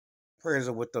Prayers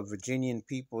are with the Virginian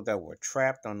people that were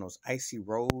trapped on those icy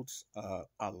roads.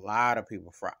 A lot of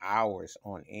people for hours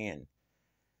on end,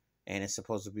 and it's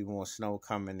supposed to be more snow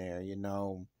coming there.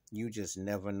 You just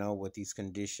never know what these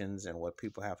conditions and what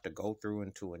people have to go through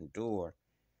and to endure.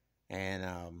 And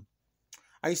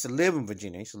I used to live in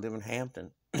Virginia. I used to live in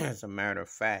Hampton, as a matter of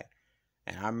fact.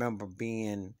 And I remember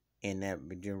being in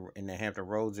the Hampton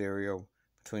Roads area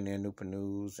between the Newport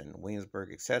News and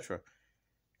Williamsburg, etc.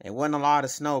 It wasn't a lot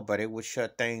of snow, but it would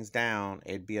shut things down.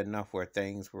 It'd be enough where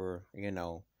things were,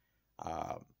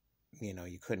 uh,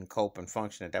 you couldn't cope and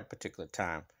function at that particular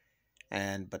time.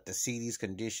 But to see these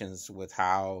conditions with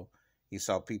how you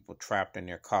saw people trapped in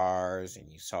their cars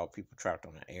and you saw people trapped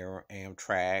on the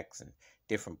Amtraks and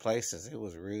different places, it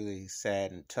was really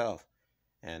sad and tough.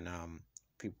 And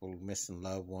people missing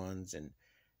loved ones, and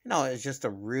it's just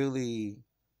it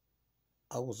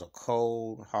was a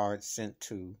cold, hard scent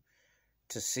to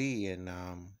see, and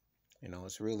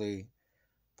it's really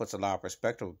puts a lot of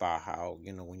perspective about how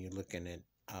when you're looking at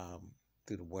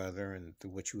through the weather and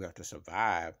through what you have to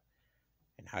survive,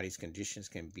 and how these conditions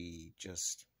can be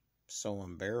just so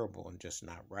unbearable and just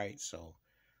not right. So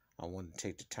I wanted to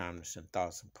take the time to send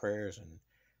thoughts and prayers, and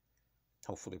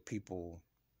hopefully people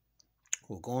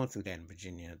who are going through that in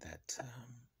Virginia, that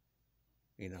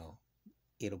you know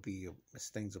it'll be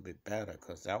things will be better,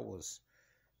 because that was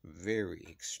very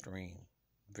extreme,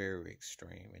 very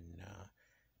extreme, and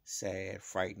sad,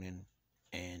 frightening,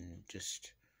 and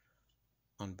just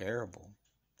unbearable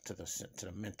to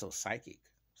the mental psychic.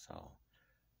 So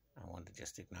I wanted to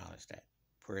just acknowledge that.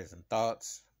 Prayers and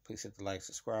thoughts. Please hit the like,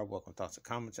 subscribe, welcome thoughts and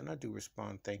comments, and I do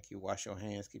respond. Thank you. Wash your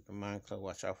hands, keep your mind clear,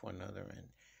 watch out for one another, and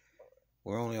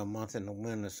we're only a month in the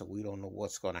winter, so we don't know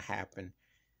what's going to happen.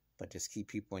 But just keep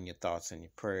people in your thoughts and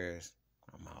your prayers.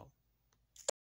 I'm out.